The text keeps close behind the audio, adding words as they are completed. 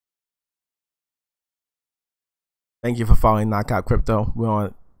Thank you for following Knockout Crypto. We're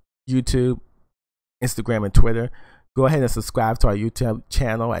on YouTube, Instagram, and Twitter. Go ahead and subscribe to our YouTube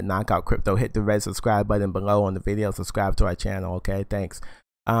channel at Knockout Crypto. Hit the red subscribe button below on the video. Subscribe to our channel, okay? Thanks.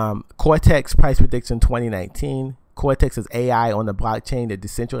 Cortex price prediction 2019. Cortex is AI on the blockchain, the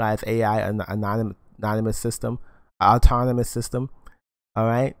decentralized AI autonomous system. All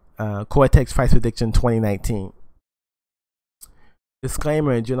right. Cortex price prediction 2019.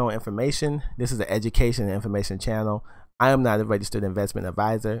 Disclaimer and general information. This is an education and information channel. I am not a registered investment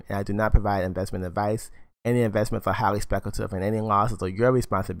advisor, and I do not provide investment advice. Any investments are highly speculative, and any losses are your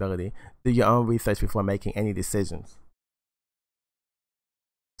responsibility. Do your own research before making any decisions.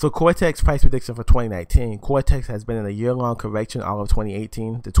 So Cortex price prediction for 2019. Cortex has been in a year-long correction all of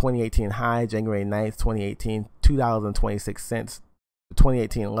 2018. The 2018 high, January 9th, 2018, $2.26. The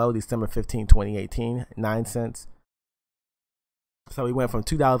 2018 low, December 15, 2018, 9 cents. So we went from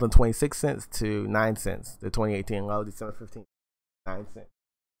 $2.26 to 9 cents. The 2018 low, December 15, 9 cents.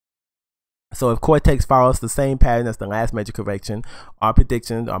 So if Cortex follows the same pattern as the last major correction, our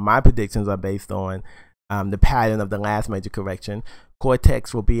predictions, or my predictions, are based on the pattern of the last major correction.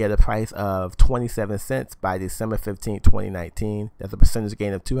 Cortex will be at a price of 27 cents by December 15, 2019. That's a percentage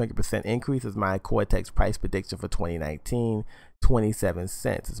gain of 200% increase is my Cortex price prediction for 2019. 27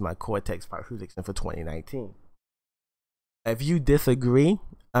 cents is my Cortex price prediction for 2019. If you disagree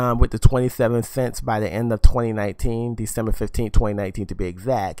with the 27 cents by the end of 2019, December 15, 2019 to be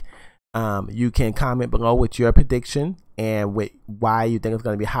exact, you can comment below with your prediction and with why you think it's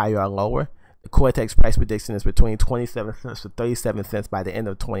going to be higher or lower. The Cortex price prediction is between 27 cents to 37 cents by the end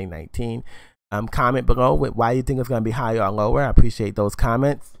of 2019. Comment below with why you think it's going to be higher or lower. I appreciate those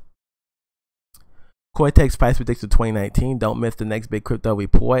comments. Cortex price prediction 2019. Don't miss the next big crypto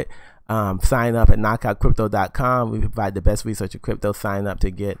report. Sign up at knockoutcrypto.com. We provide the best research in crypto. Sign up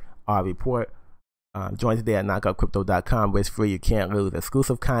to get our report. Join today at knockoutcrypto.com. It's free. You can't lose.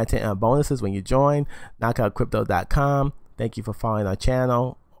 Exclusive content and bonuses when you join. knockoutcrypto.com. Thank you for following our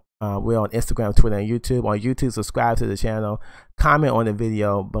channel. We're on Instagram, Twitter, and YouTube. On YouTube, subscribe to the channel. Comment on the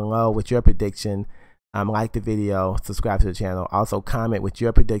video below with your prediction. Like the video. Subscribe to the channel. Also comment with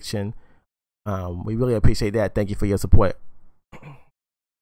your prediction. We really appreciate that. Thank you for your support.